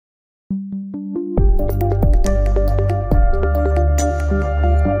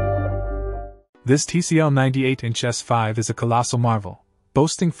This TCL 98-inch S5 is a colossal marvel,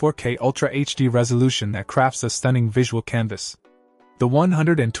 boasting 4K Ultra HD resolution that crafts a stunning visual canvas. The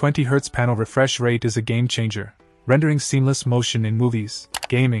 120Hz panel refresh rate is a game-changer, rendering seamless motion in movies,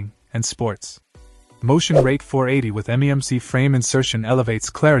 gaming, and sports. Motion rate 480 with MEMC frame insertion elevates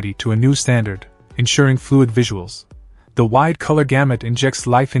clarity to a new standard, ensuring fluid visuals. The wide color gamut injects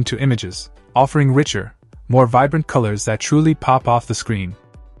life into images, offering richer, more vibrant colors that truly pop off the screen.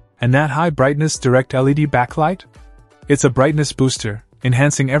 And that high brightness direct LED backlight? It's a brightness booster,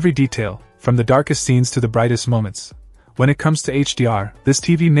 enhancing every detail, from the darkest scenes to the brightest moments. When it comes to HDR, this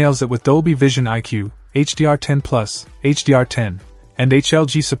TV nails it with Dolby Vision IQ, HDR10+, HDR10, and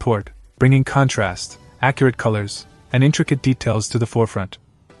HLG support, bringing contrast, accurate colors, and intricate details to the forefront.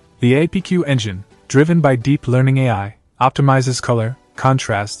 The APQ engine, driven by deep learning AI, optimizes color,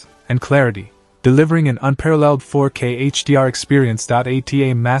 contrast, and clarity, delivering an unparalleled 4K HDR experience. At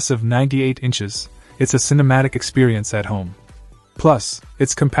a massive 98 inches, it's a cinematic experience at home. Plus,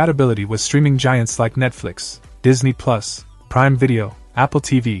 its compatibility with streaming giants like Netflix, Disney+, Prime Video, Apple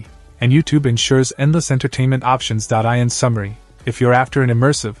TV, and YouTube ensures endless entertainment options. In summary, if you're after an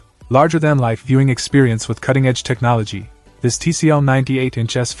immersive, larger-than-life viewing experience with cutting-edge technology, this TCL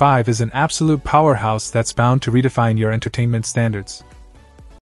 98-inch S5 is an absolute powerhouse that's bound to redefine your entertainment standards.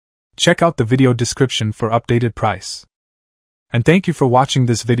 Check out the video description for updated price. And thank you for watching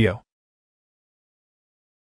this video.